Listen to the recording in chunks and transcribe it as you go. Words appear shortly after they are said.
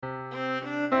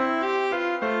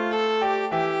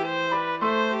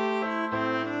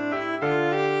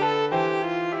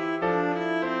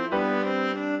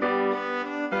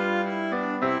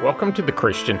Welcome to the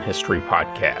Christian History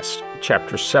Podcast,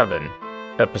 Chapter 7,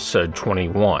 Episode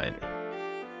 21.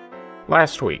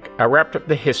 Last week, I wrapped up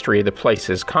the history of the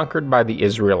places conquered by the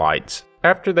Israelites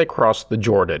after they crossed the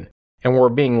Jordan and were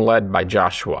being led by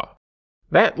Joshua.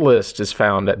 That list is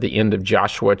found at the end of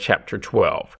Joshua chapter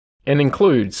 12 and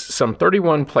includes some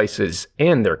 31 places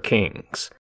and their kings.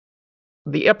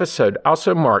 The episode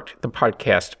also marked the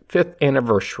podcast's 5th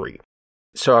anniversary,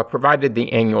 so I provided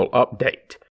the annual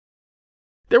update.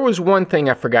 There was one thing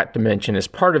I forgot to mention as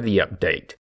part of the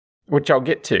update, which I'll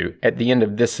get to at the end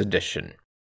of this edition.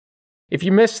 If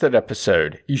you missed that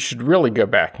episode, you should really go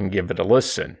back and give it a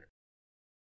listen.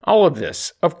 All of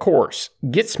this, of course,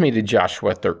 gets me to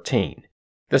Joshua 13,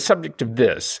 the subject of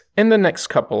this and the next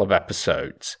couple of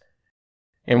episodes.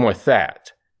 And with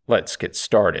that, let's get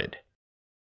started.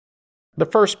 The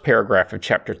first paragraph of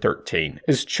chapter 13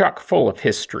 is chock full of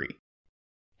history.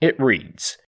 It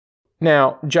reads,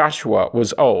 "Now Joshua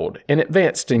was old and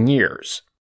advanced in years."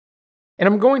 And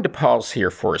I'm going to pause here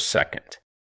for a second.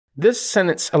 This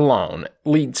sentence alone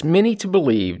leads many to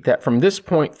believe that from this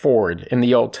point forward in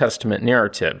the Old Testament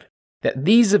narrative, that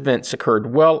these events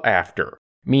occurred well after,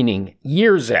 meaning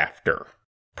years after,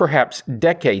 perhaps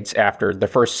decades after the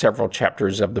first several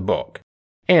chapters of the book.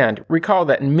 And recall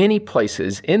that in many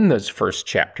places in those first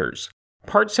chapters,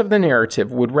 parts of the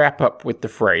narrative would wrap up with the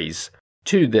phrase,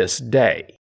 "to this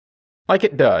day." Like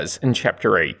it does in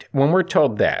chapter 8, when we're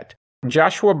told that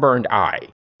Joshua burned Ai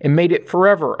and made it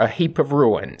forever a heap of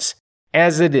ruins,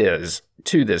 as it is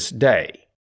to this day.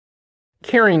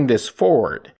 Carrying this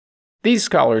forward, these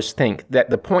scholars think that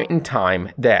the point in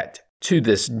time that "to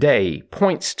this day"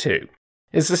 points to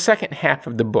is the second half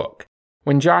of the book,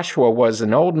 when Joshua was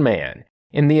an old man,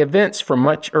 and the events from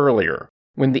much earlier,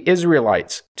 when the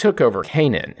Israelites took over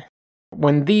Canaan,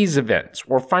 when these events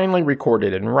were finally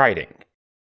recorded in writing.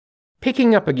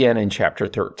 Picking up again in chapter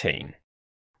 13,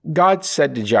 God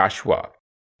said to Joshua,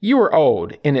 "You are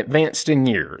old and advanced in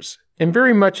years, and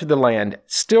very much of the land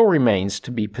still remains to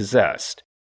be possessed.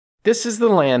 This is the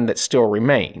land that still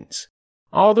remains,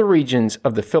 all the regions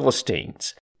of the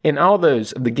Philistines, and all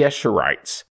those of the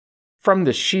Geshurites, from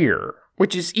the Shihor,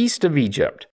 which is east of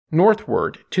Egypt,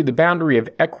 northward to the boundary of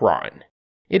Ekron.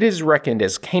 It is reckoned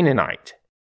as Canaanite.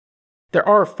 There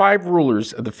are 5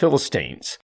 rulers of the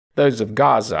Philistines, those of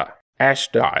Gaza,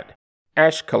 Ashdod,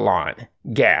 Ashkelon,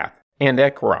 Gath, and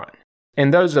Ekron,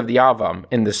 and those of the Avam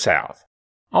in the south,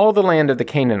 all the land of the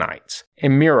Canaanites,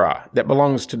 and Mira that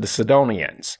belongs to the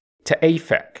Sidonians, to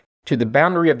Aphek, to the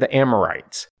boundary of the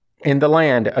Amorites, and the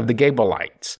land of the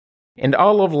Gabalites, and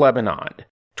all of Lebanon,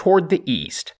 toward the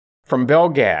east, from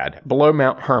Belgad below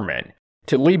Mount Hermon,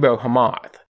 to Lebo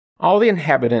Hamath, all the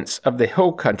inhabitants of the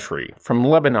hill country from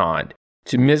Lebanon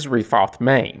to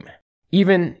Misrephoth-Maim,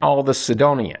 even all the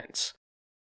Sidonians."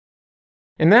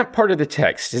 And that part of the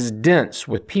text is dense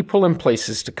with people and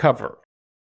places to cover.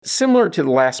 Similar to the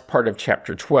last part of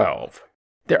chapter 12,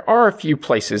 there are a few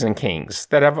places and kings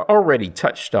that I've already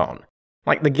touched on,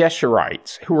 like the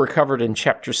Geshurites, who were covered in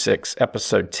chapter 6,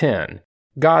 episode 10,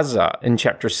 Gaza in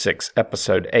chapter 6,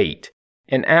 episode 8,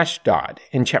 and Ashdod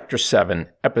in chapter 7,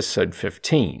 episode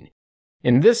 15.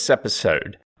 In this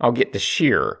episode, I'll get to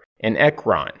Shihor and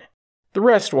Ekron. The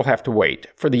rest will have to wait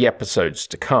for the episodes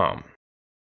to come.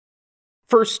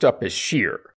 First up is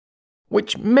Shihor,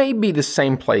 which may be the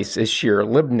same place as Shihor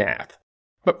Libnath,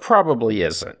 but probably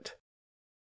isn't.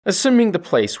 Assuming the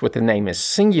place with the name is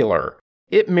singular,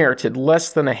 it merited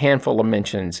less than a handful of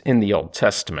mentions in the Old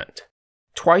Testament.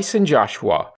 Twice in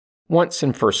Joshua, once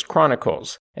in 1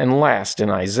 Chronicles, and last in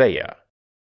Isaiah.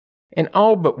 In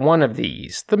all but one of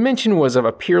these, the mention was of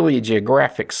a purely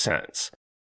geographic sense.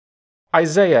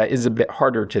 Isaiah is a bit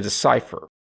harder to decipher.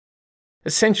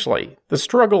 Essentially, the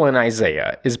struggle in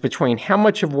Isaiah is between how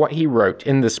much of what he wrote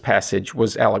in this passage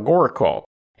was allegorical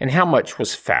and how much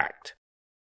was fact.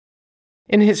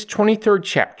 In his 23rd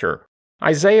chapter,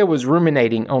 Isaiah was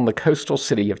ruminating on the coastal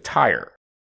city of Tyre.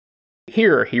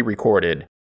 Here he recorded,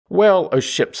 "Well, O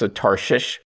ships of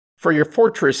Tarshish, for your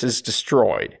fortress is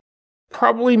destroyed,"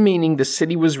 probably meaning the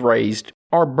city was razed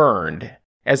or burned.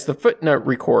 As the footnote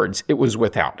records, it was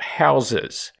without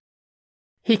houses.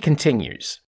 He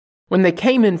continues, "When they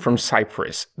came in from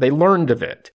Cyprus, they learned of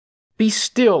it. Be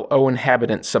still, O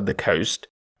inhabitants of the coast,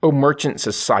 O merchants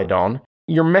of Sidon.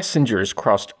 Your messengers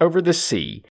crossed over the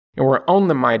sea and were on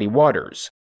the mighty waters.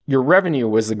 Your revenue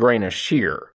was the grain of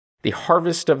Shihor, the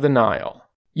harvest of the Nile.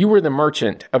 You were the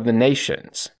merchant of the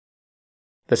nations."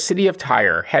 The city of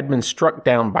Tyre had been struck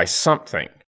down by something.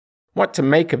 What to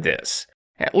make of this?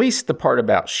 At least the part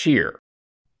about Shihor.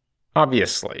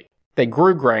 Obviously, they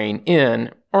grew grain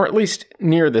in, or at least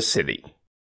near the city.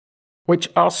 which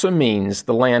also means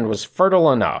the land was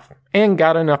fertile enough and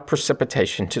got enough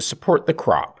precipitation to support the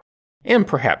crop, and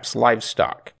perhaps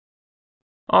livestock.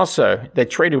 Also, they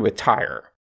traded with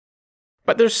Tyre.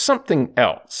 But there's something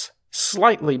else,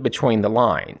 slightly between the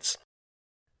lines.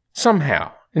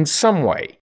 Somehow, in some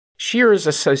way, Shihor is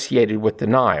associated with the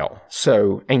Nile,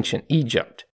 so ancient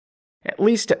Egypt, at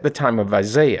least at the time of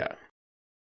Isaiah.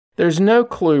 There's no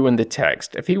clue in the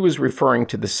text if he was referring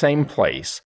to the same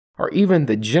place or even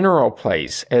the general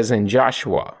place as in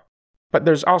Joshua, but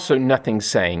there's also nothing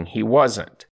saying he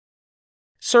wasn't.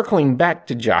 Circling back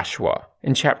to Joshua,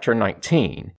 in chapter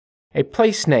 19, a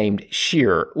place named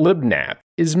Shir Libnath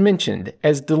is mentioned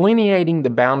as delineating the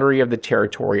boundary of the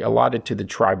territory allotted to the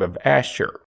tribe of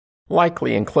Asher,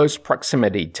 likely in close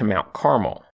proximity to Mount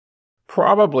Carmel,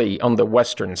 probably on the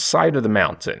western side of the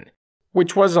mountain,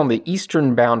 which was on the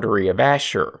eastern boundary of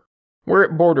Asher, where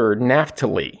it bordered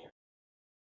Naphtali.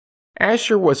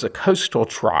 Asher was a coastal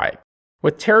tribe,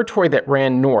 with territory that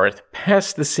ran north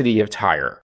past the city of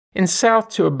Tyre and south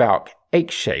to about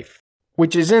Akshaph,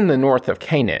 which is in the north of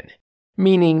Canaan,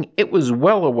 meaning it was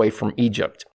well away from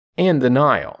Egypt and the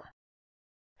Nile.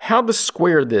 How to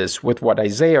square this with what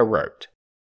Isaiah wrote?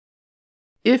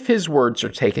 If his words are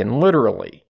taken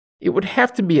literally, it would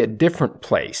have to be a different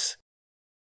place.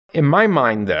 In my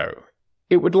mind, though,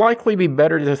 it would likely be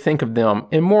better to think of them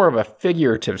in more of a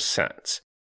figurative sense.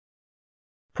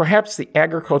 Perhaps the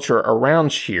agriculture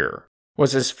around Shihor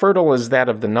was as fertile as that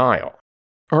of the Nile,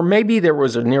 or maybe there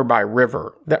was a nearby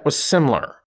river that was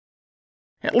similar.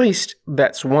 At least,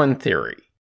 that's one theory.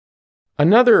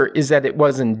 Another is that it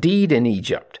was indeed in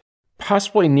Egypt,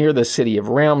 possibly near the city of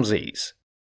Ramses.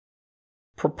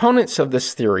 Proponents of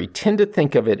this theory tend to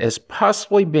think of it as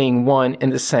possibly being one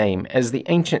and the same as the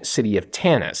ancient city of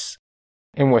Tanis,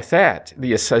 and with that,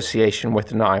 the association with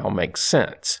the Nile makes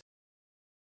sense.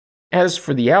 As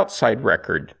for the outside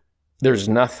record, there's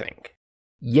nothing.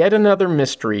 Yet another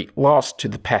mystery lost to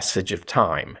the passage of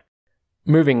time.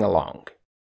 Moving along.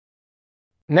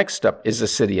 Next up is the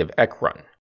city of Ekron.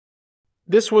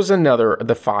 This was another of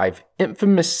the 5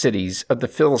 infamous cities of the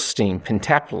Philistine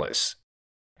Pentapolis.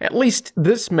 At least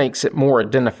this makes it more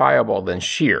identifiable than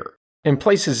Shihor, and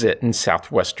places it in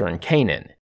southwestern Canaan.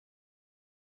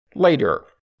 Later,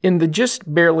 in the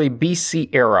just barely BC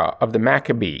era of the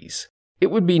Maccabees, it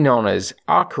would be known as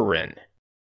Akron.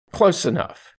 Close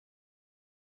enough.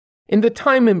 In the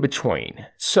time in between,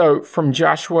 so from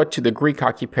Joshua to the Greek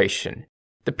occupation,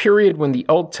 the period when the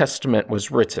Old Testament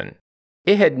was written,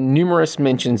 it had numerous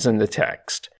mentions in the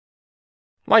text.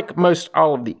 Like most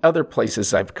all of the other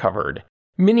places I've covered,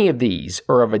 many of these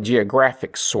are of a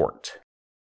geographic sort.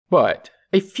 But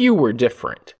a few were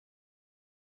different.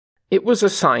 It was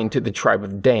assigned to the tribe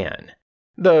of Dan,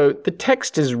 though the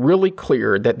text is really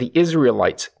clear that the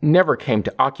Israelites never came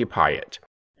to occupy it,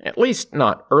 at least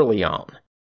not early on.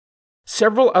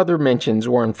 Several other mentions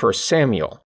were in 1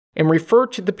 Samuel, and refer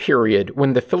to the period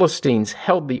when the Philistines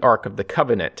held the Ark of the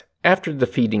Covenant after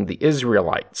defeating the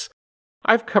Israelites.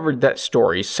 I've covered that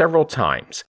story several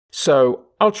times, so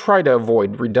I'll try to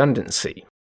avoid redundancy.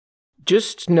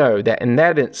 Just know that in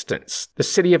that instance, the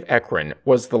city of Ekron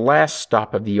was the last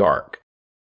stop of the Ark.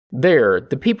 There,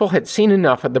 the people had seen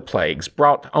enough of the plagues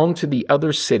brought onto the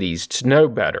other cities to know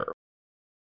better.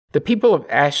 The people of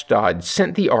Ashdod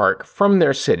sent the Ark from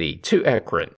their city to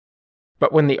Ekron.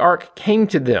 But when the Ark came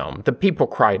to them, the people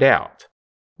cried out,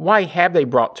 "Why have they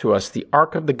brought to us the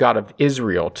Ark of the God of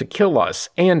Israel to kill us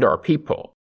and our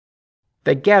people?"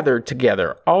 They gathered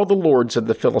together all the lords of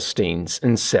the Philistines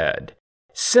and said,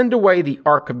 "Send away the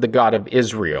Ark of the God of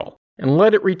Israel, and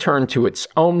let it return to its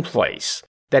own place,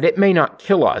 that it may not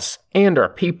kill us and our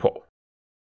people."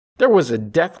 There was a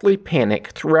deathly panic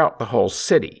throughout the whole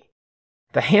city.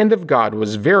 The hand of God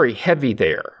was very heavy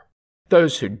there.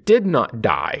 Those who did not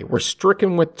die were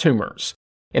stricken with tumors,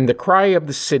 and the cry of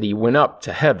the city went up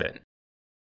to heaven.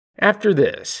 After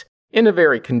this, in a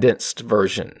very condensed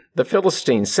version, the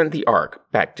Philistines sent the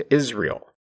ark back to Israel.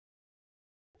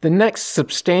 The next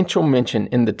substantial mention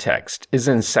in the text is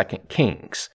in 2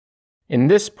 Kings. In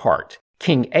this part,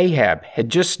 King Ahab had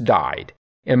just died,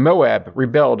 and Moab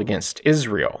rebelled against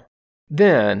Israel.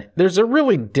 Then, there's a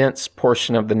really dense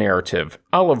portion of the narrative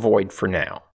I'll avoid for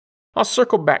now. I'll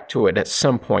circle back to it at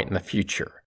some point in the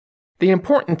future. The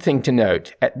important thing to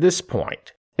note at this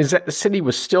point is that the city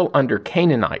was still under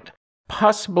Canaanite,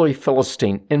 possibly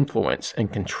Philistine influence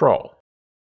and control.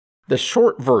 The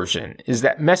short version is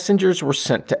that messengers were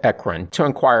sent to Ekron to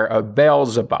inquire of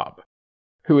Beelzebub,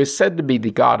 who is said to be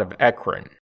the god of Ekron.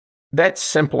 That's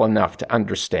simple enough to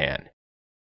understand.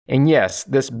 And yes,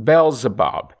 this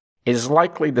Beelzebub is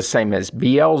likely the same as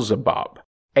Beelzebub,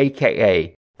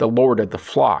 aka the Lord of the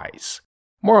Flies.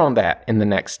 More on that in the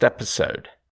next episode.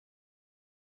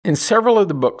 In several of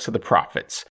the books of the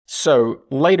prophets, so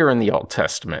later in the Old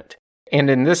Testament, and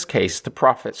in this case the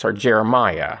prophets are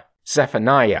Jeremiah,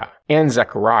 Zephaniah, and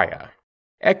Zechariah,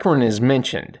 Ekron is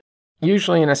mentioned,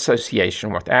 usually in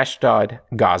association with Ashdod,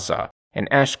 Gaza, and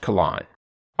Ashkelon,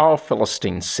 all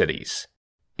Philistine cities,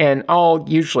 and all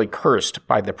usually cursed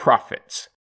by the prophets.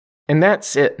 And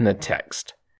that's it in the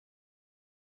text.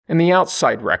 In the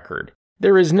outside record,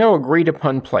 there is no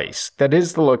agreed-upon place that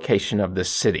is the location of this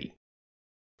city.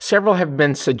 Several have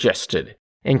been suggested,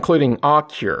 including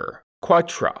Acur,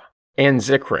 Quatra, and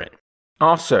Zikron,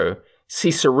 also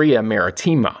Caesarea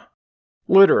Maritima,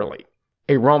 literally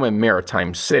a Roman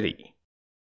maritime city.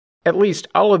 At least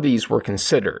all of these were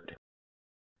considered.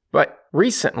 But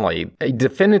recently, a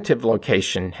definitive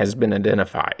location has been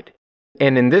identified,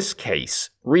 and in this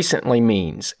case, recently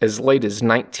means as late as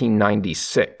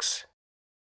 1996.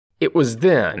 It was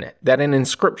then that an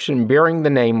inscription bearing the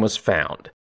name was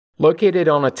found, located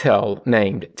on a tell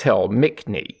named Tel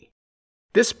Mikni.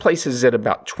 This places it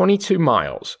about 22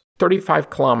 miles, 35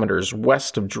 kilometers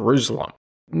west of Jerusalem,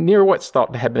 near what's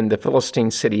thought to have been the Philistine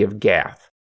city of Gath,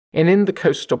 and in the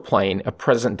coastal plain of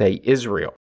present-day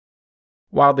Israel.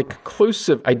 While the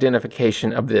conclusive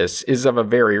identification of this is of a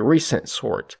very recent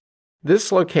sort,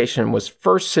 this location was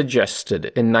first suggested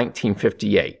in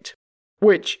 1958,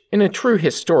 which, in a true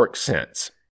historic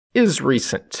sense, is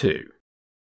recent too.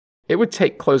 It would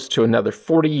take close to another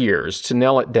 40 years to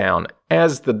nail it down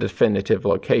as the definitive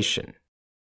location.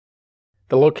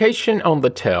 The location on the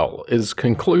tell is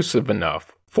conclusive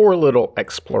enough for a little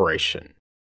exploration.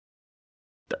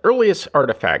 The earliest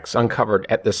artifacts uncovered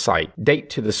at the site date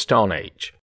to the Stone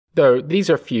Age, though these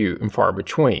are few and far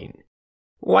between,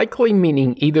 likely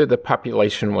meaning either the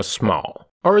population was small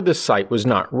or the site was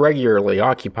not regularly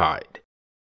occupied.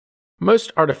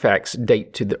 Most artifacts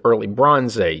date to the early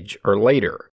Bronze Age or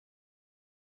later.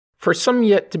 For some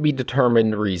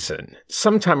yet-to-be-determined reason,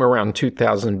 sometime around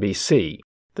 2000 BC,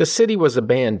 the city was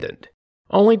abandoned,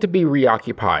 only to be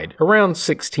reoccupied around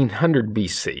 1600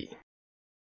 BC.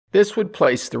 This would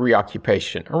place the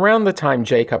reoccupation around the time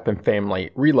Jacob and family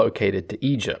relocated to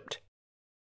Egypt.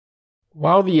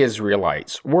 While the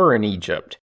Israelites were in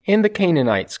Egypt, and the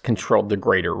Canaanites controlled the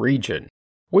greater region,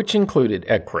 which included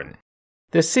Ekron,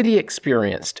 the city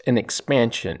experienced an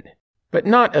expansion, but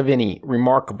not of any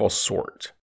remarkable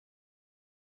sort.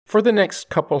 For the next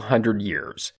couple hundred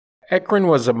years, Ekron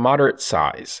was of moderate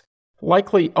size,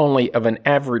 likely only of an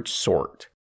average sort,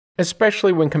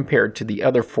 especially when compared to the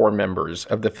other four members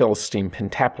of the Philistine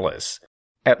Pentapolis,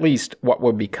 at least what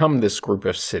would become this group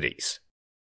of cities.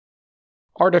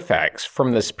 Artifacts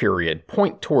from this period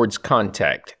point towards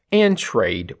contact and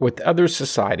trade with other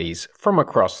societies from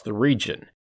across the region.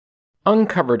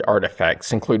 Uncovered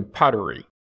artifacts include pottery,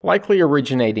 likely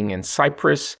originating in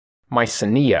Cyprus,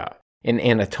 Mycenae, and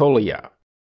Anatolia.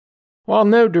 While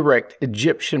no direct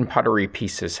Egyptian pottery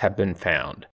pieces have been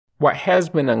found, what has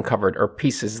been uncovered are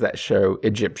pieces that show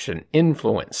Egyptian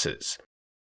influences.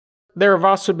 There have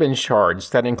also been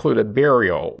shards that include a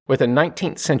burial with a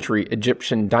 19th century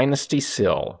Egyptian dynasty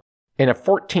seal and a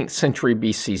 14th century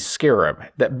BC scarab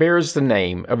that bears the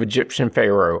name of Egyptian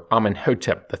pharaoh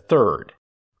Amenhotep III.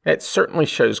 That certainly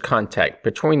shows contact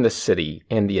between the city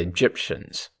and the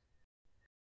Egyptians.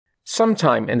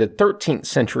 Sometime in the 13th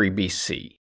century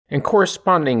BC, and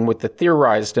corresponding with the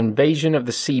theorized invasion of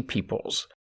the Sea Peoples,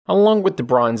 along with the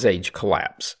Bronze Age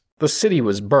collapse, the city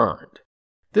was burned.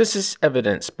 This is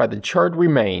evidenced by the charred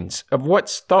remains of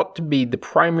what's thought to be the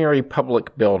primary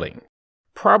public building,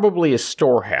 probably a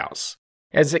storehouse,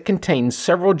 as it contains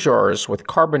several jars with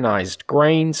carbonized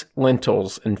grains,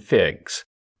 lentils, and figs,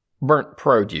 burnt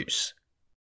produce.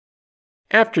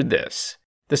 After this,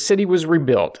 the city was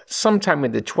rebuilt sometime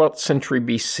in the 12th century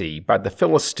BC by the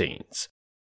Philistines.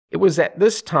 It was at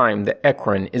this time that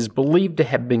Ekron is believed to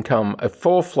have become a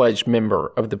full-fledged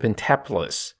member of the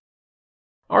Pentapolis.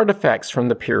 Artifacts from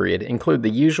the period include the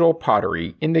usual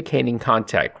pottery indicating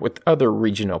contact with other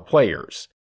regional players.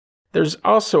 There's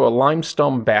also a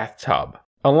limestone bathtub,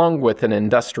 along with an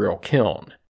industrial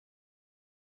kiln.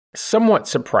 Somewhat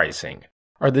surprising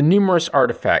are the numerous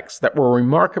artifacts that were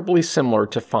remarkably similar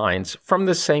to finds from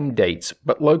the same dates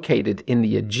but located in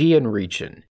the Aegean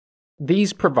region.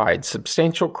 These provide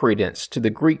substantial credence to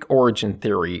the Greek origin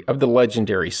theory of the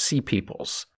legendary Sea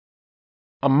Peoples.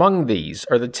 Among these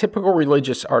are the typical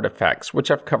religious artifacts which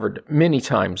I've covered many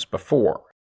times before.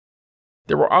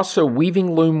 There were also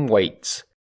weaving loom weights,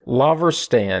 laver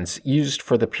stands used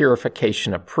for the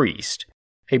purification of priests,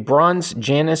 a bronze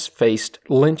Janus-faced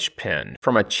linchpin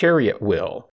from a chariot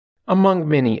wheel, among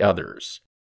many others.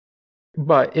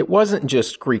 But it wasn't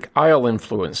just Greek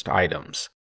Isle-influenced items.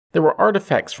 There were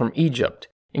artifacts from Egypt,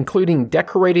 including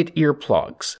decorated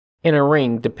earplugs and a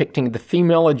ring depicting the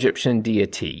female Egyptian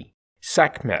deity,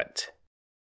 Sekhmet.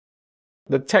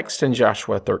 The text in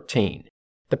Joshua 13,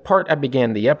 the part I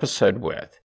began the episode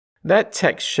with, that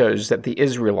text shows that the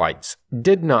Israelites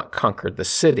did not conquer the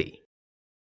city.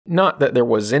 Not that there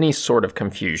was any sort of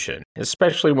confusion,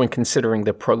 especially when considering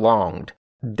the prolonged,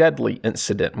 deadly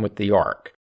incident with the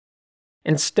ark.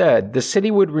 Instead, the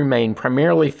city would remain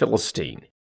primarily Philistine,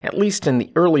 at least in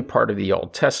the early part of the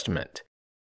Old Testament.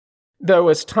 Though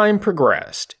as time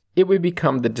progressed, it would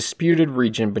become the disputed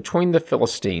region between the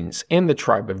Philistines and the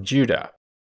tribe of Judah.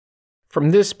 From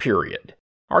this period,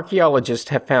 archaeologists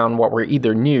have found what were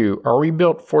either new or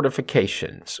rebuilt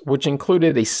fortifications, which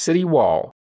included a city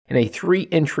wall and a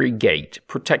 3-entry gate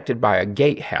protected by a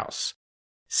gatehouse,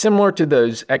 similar to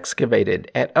those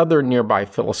excavated at other nearby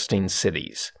Philistine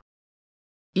cities.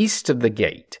 East of the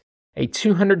gate, a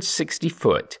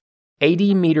 260-foot,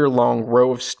 80-meter-long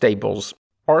row of stables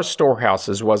or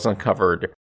storehouses was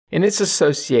uncovered, and it's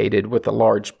associated with a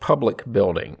large public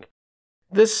building.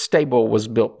 This stable was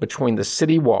built between the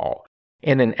city wall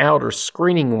and an outer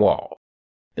screening wall.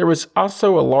 There was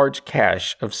also a large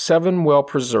cache of 7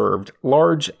 well-preserved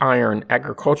large iron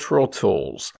agricultural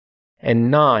tools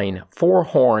and 9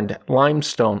 4-horned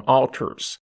limestone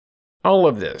altars. All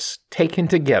of this, taken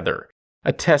together,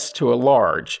 attests to a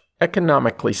large,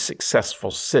 economically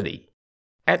successful city,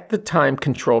 at the time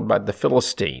controlled by the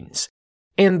Philistines,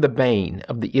 and the bane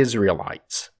of the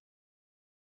Israelites.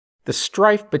 The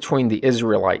strife between the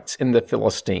Israelites and the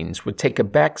Philistines would take a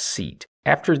back seat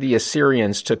after the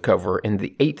Assyrians took over in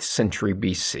the 8th century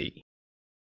BC.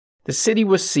 The city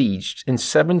was sieged in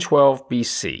 712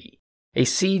 BC, a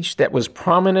siege that was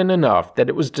prominent enough that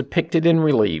it was depicted in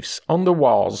reliefs on the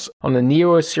walls on the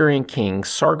Neo-Assyrian king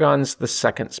Sargon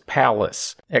II's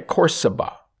palace at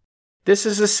Khorsabah. This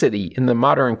is a city in the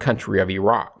modern country of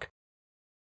Iraq.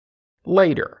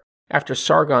 Later, after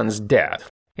Sargon's death,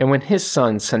 and when his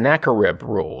son Sennacherib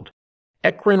ruled,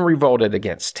 Ekron revolted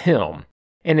against him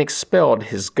and expelled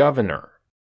his governor.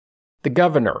 The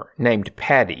governor, named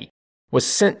Padi, was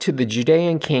sent to the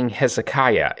Judean king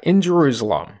Hezekiah in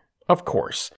Jerusalem, of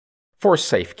course, for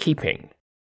safekeeping.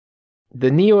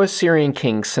 The Neo-Assyrian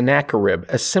king Sennacherib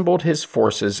assembled his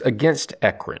forces against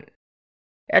Ekron.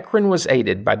 Ekron was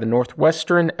aided by the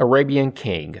northwestern Arabian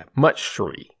king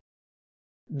Mutshri.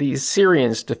 The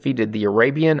Assyrians defeated the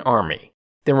Arabian army,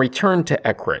 then returned to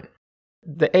Ekron,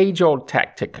 the age-old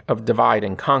tactic of divide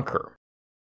and conquer.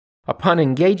 Upon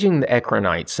engaging the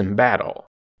Ekronites in battle,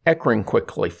 Ekron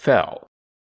quickly fell.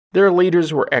 Their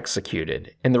leaders were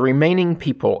executed, and the remaining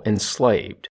people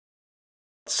enslaved.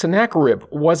 Sennacherib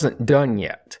wasn't done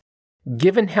yet.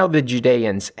 Given how the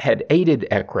Judeans had aided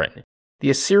Ekron, the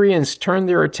Assyrians turned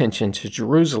their attention to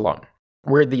Jerusalem,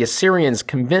 where the Assyrians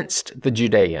convinced the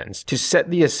Judeans to set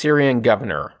the Assyrian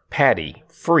governor, Padi,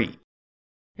 free.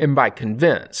 And by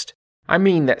convinced, I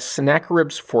mean that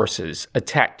Sennacherib's forces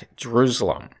attacked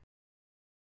Jerusalem.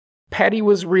 Padi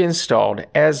was reinstalled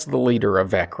as the leader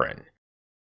of Ekron.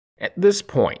 At this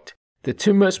point, the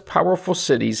two most powerful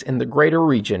cities in the greater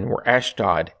region were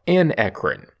Ashdod and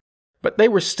Ekron, but they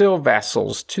were still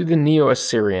vassals to the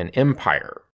Neo-Assyrian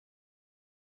Empire.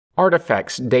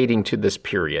 Artifacts dating to this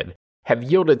period have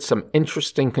yielded some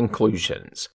interesting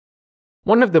conclusions.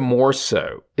 One of the more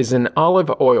so is an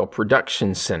olive oil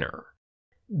production center.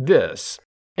 This,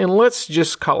 and let's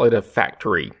just call it a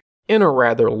factory in a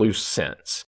rather loose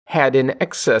sense, had in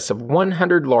excess of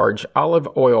 100 large olive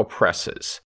oil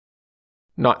presses.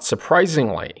 Not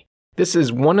surprisingly, this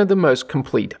is one of the most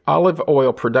complete olive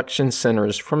oil production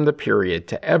centers from the period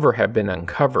to ever have been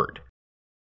uncovered.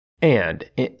 And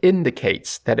it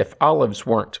indicates that if olives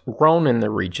weren't grown in the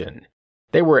region,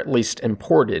 they were at least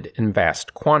imported in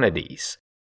vast quantities,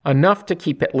 enough to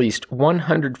keep at least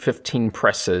 115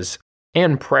 presses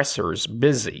and pressers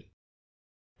busy.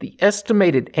 The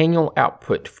estimated annual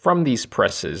output from these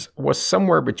presses was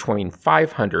somewhere between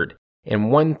 500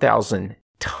 and 1,000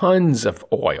 tons of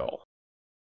oil.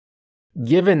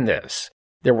 Given this,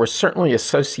 there were certainly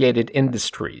associated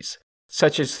industries,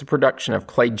 such as the production of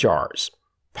clay jars,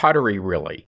 pottery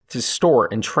really, to store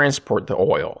and transport the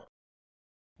oil.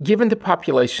 Given the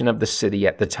population of the city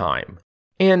at the time,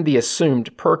 and the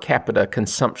assumed per capita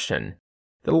consumption,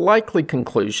 the likely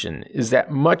conclusion is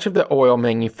that much of the oil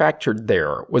manufactured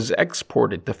there was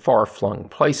exported to far-flung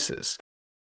places,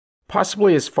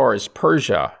 possibly as far as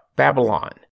Persia,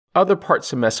 Babylon, other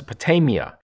parts of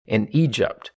Mesopotamia, and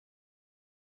Egypt.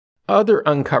 Other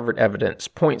uncovered evidence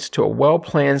points to a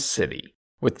well-planned city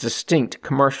with distinct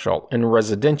commercial and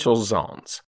residential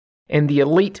zones, and the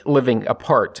elite living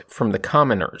apart from the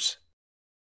commoners.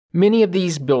 Many of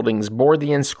these buildings bore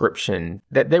the inscription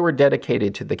that they were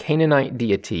dedicated to the Canaanite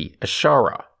deity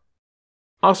Asherah.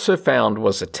 Also found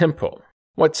was a temple.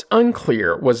 What's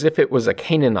unclear was if it was a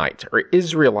Canaanite or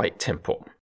Israelite temple,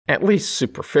 at least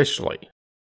superficially.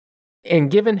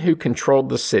 And given who controlled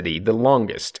the city the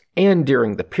longest and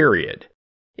during the period,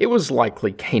 it was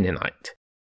likely Canaanite.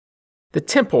 The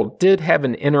temple did have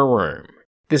an inner room.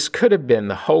 This could have been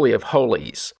the Holy of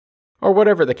Holies, or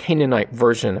whatever the Canaanite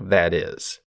version of that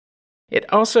is.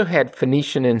 It also had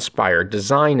Phoenician-inspired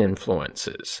design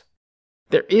influences.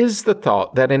 There is the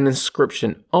thought that an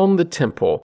inscription on the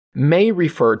temple may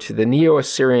refer to the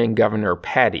Neo-Assyrian governor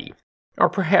Patti, or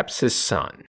perhaps his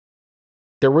son.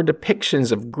 There were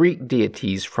depictions of Greek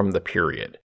deities from the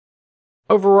period.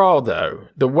 Overall, though,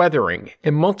 the weathering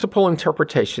and multiple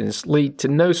interpretations lead to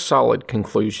no solid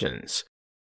conclusions.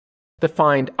 The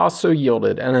find also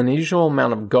yielded an unusual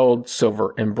amount of gold,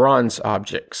 silver, and bronze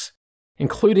objects,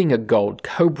 including a gold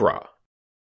cobra.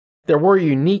 There were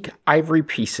unique ivory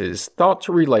pieces thought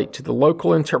to relate to the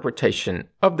local interpretation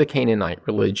of the Canaanite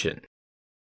religion.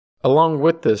 Along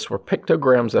with this were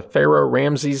pictograms of Pharaoh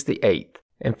Ramses VIII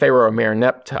and Pharaoh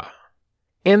Merneptah,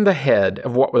 and the head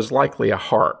of what was likely a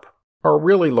harp, or a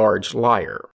really large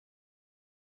lyre.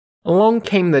 Along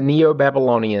came the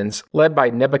Neo-Babylonians led by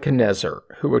Nebuchadnezzar,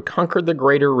 who had conquered the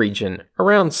greater region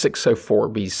around 604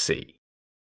 BC.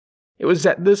 It was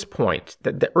at this point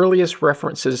that the earliest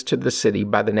references to the city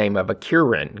by the name of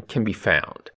Ekron can be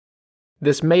found.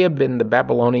 This may have been the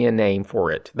Babylonian name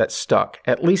for it that stuck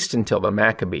at least until the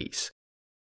Maccabees.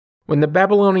 When the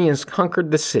Babylonians conquered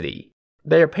the city,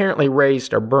 they apparently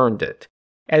razed or burned it,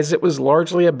 as it was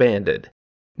largely abandoned,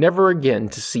 never again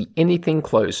to see anything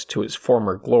close to its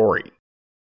former glory.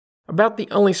 About the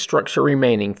only structure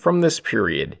remaining from this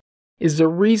period is a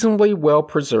reasonably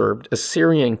well-preserved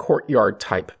Assyrian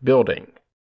courtyard-type building.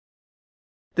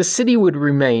 The city would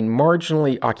remain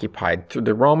marginally occupied through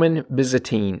the Roman,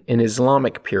 Byzantine, and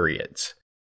Islamic periods.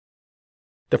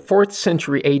 The 4th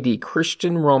century AD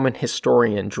Christian Roman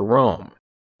historian Jerome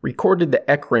recorded that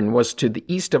Ekron was to the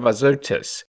east of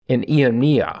Azotus in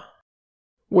Ionia,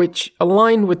 which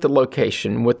aligned with the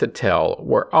location with the tell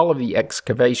where all of the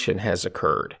excavation has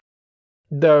occurred.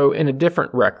 Though in a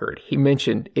different record, he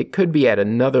mentioned it could be at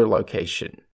another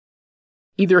location.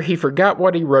 Either he forgot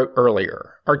what he wrote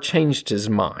earlier or changed his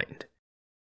mind.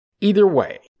 Either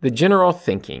way, the general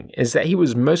thinking is that he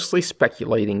was mostly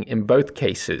speculating in both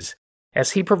cases,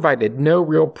 as he provided no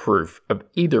real proof of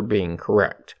either being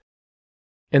correct.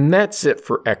 And that's it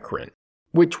for Ekron,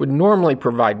 which would normally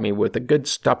provide me with a good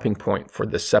stopping point for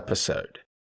this episode.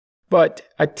 But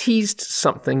I teased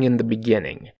something in the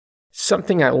beginning,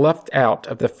 something I left out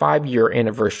of the 5-year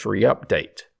anniversary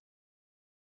update.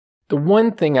 The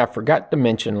one thing I forgot to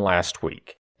mention last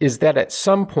week is that at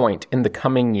some point in the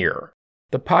coming year,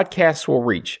 the podcast will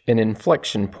reach an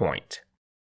inflection point,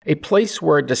 a place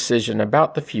where a decision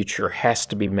about the future has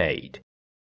to be made.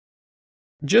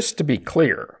 Just to be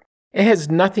clear, it has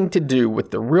nothing to do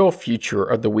with the real future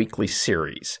of the weekly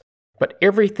series, but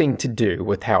everything to do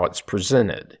with how it's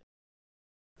presented.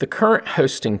 The current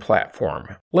hosting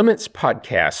platform limits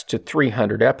podcasts to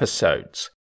 300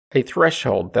 episodes, a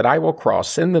threshold that I will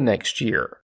cross in the next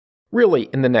year, really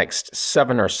in the next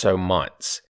 7 or so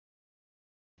months.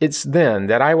 It's then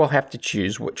that I will have to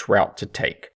choose which route to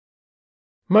take.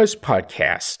 Most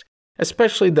podcasts,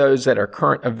 especially those that are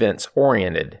current events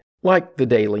oriented, like the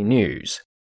daily news,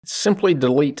 simply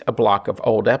delete a block of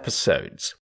old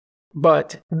episodes.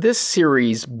 But this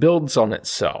series builds on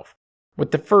itself,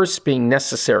 with the first being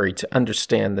necessary to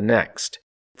understand the next,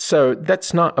 so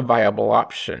that's not a viable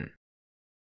option.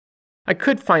 I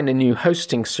could find a new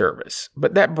hosting service,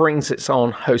 but that brings its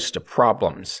own host of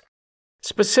problems,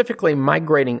 specifically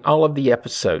migrating all of the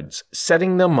episodes,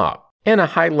 setting them up, and a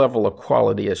high level of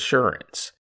quality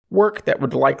assurance, work that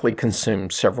would likely consume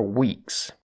several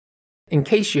weeks. In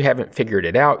case you haven't figured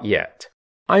it out yet,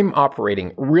 I'm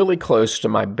operating really close to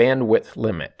my bandwidth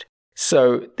limit,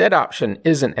 so that option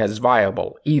isn't as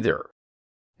viable either.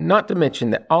 Not to mention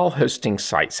that all hosting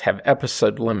sites have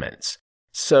episode limits,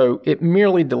 so it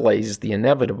merely delays the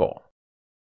inevitable.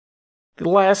 The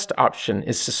last option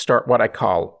is to start what I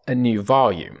call a new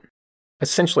volume,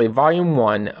 essentially volume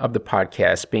 1 of the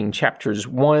podcast being chapters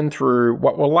 1 through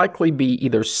what will likely be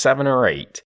either 7 or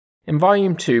 8, and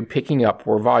volume 2 picking up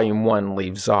where volume 1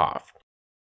 leaves off.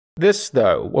 This,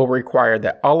 though, will require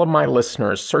that all of my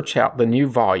listeners search out the new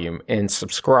volume and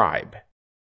subscribe.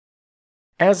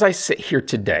 As I sit here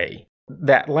today,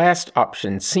 that last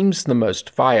option seems the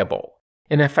most viable,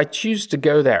 and if I choose to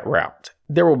go that route,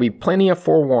 There will be plenty of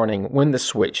forewarning when the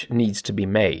switch needs to be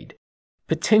made,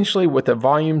 potentially with a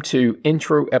Volume 2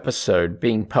 intro episode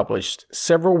being published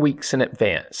several weeks in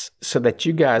advance so that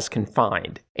you guys can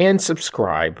find and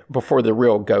subscribe before the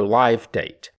real go-live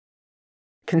date.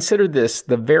 Consider this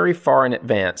the very far in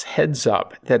advance heads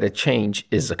up that a change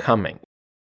is a-coming.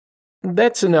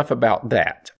 That's enough about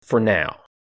that for now.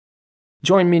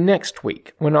 Join me next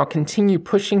week when I'll continue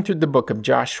pushing through the book of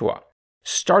Joshua,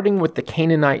 starting with the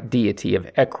Canaanite deity of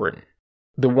Ekron,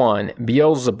 the one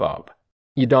Beelzebub.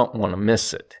 You don't want to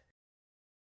miss it.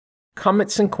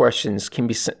 Comments and questions can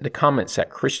be sent to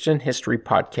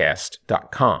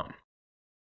comments@christianhistorypodcast.com.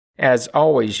 As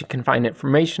always, you can find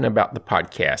information about the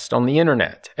podcast on the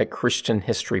internet at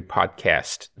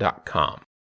christianhistorypodcast.com.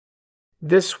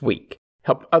 This week,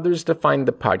 help others to find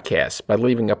the podcast by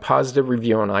leaving a positive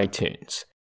review on iTunes.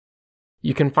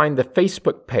 You can find the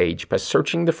Facebook page by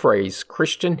searching the phrase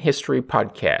Christian History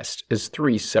Podcast as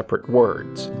 3 separate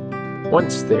words.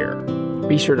 Once there,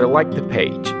 be sure to like the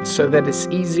page so that it's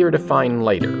easier to find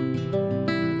later.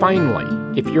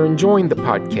 Finally, if you're enjoying the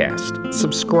podcast,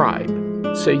 subscribe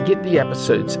so you get the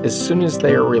episodes as soon as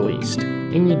they are released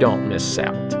and you don't miss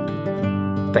out.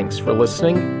 Thanks for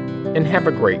listening and have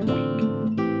a great week.